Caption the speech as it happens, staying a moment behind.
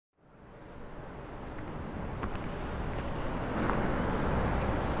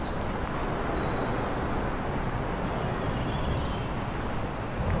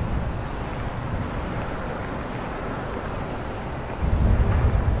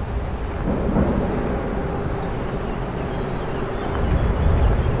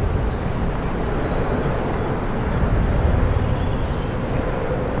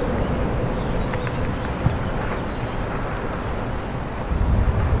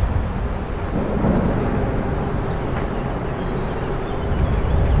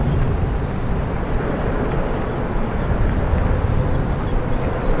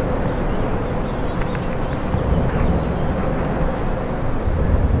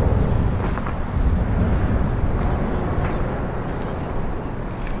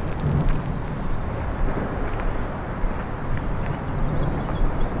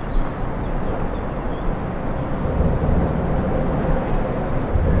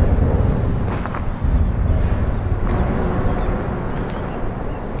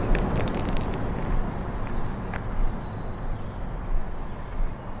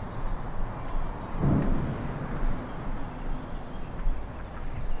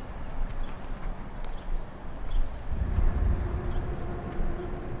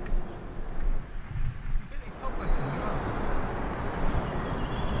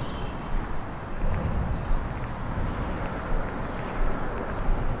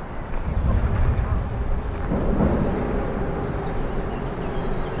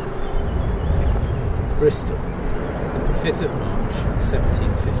Bristol, 5th of March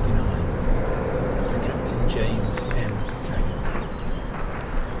 1759. To Captain James M. Taggart.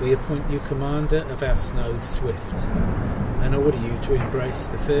 We appoint you Commander of our Snow Swift, and order you to embrace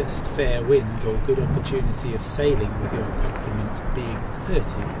the first fair wind or good opportunity of sailing with your complement, being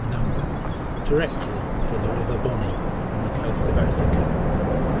 30 in number, directly for the River Bonny on the coast of Africa.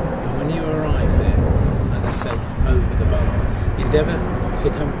 And when you arrive there and are safe over the bar, endeavour to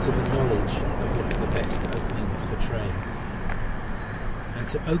come to the knowledge of what are the best openings for trade, and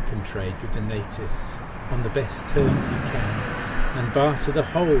to open trade with the natives on the best terms you can, and barter the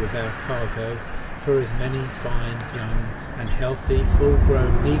whole of our cargo for as many fine, young and healthy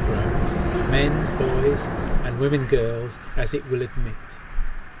full-grown Negroes, men, boys and women girls as it will admit.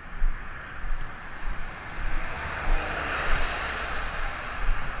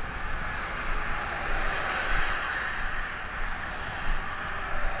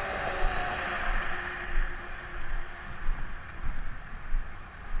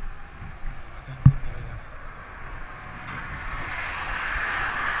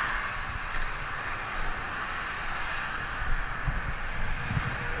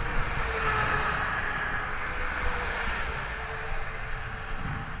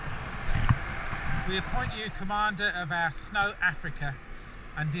 We appoint you Commander of our Snow Africa,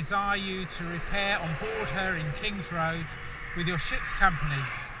 and desire you to repair on board her in King's Road with your ship's company,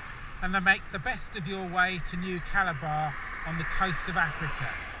 and then make the best of your way to New Calabar on the coast of Africa.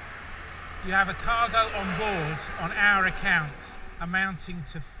 You have a cargo on board on our accounts amounting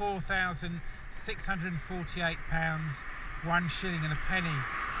to £4,648, 1 shilling and a penny,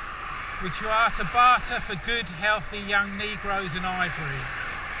 which you are to barter for good, healthy young Negroes and ivory,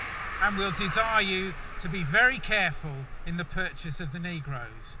 and we'll desire you to be very careful in the purchase of the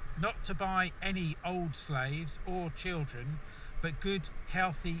Negroes, not to buy any old slaves or children, but good,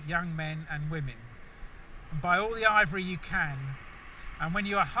 healthy young men and women. And buy all the ivory you can, and when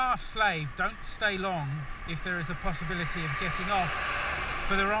you are half slave, don't stay long if there is a possibility of getting off,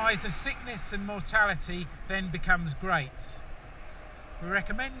 for the rise of sickness and mortality then becomes great. We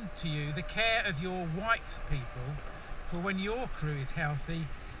recommend to you the care of your white people, for when your crew is healthy,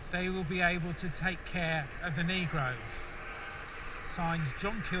 they will be able to take care of the Negroes. Signed,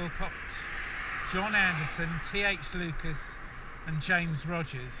 John Kilcott, John Anderson, T.H. Lucas and James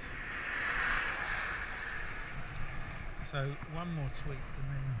Rogers. So one more tweet and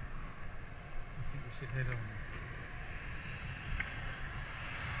then I think we should head on.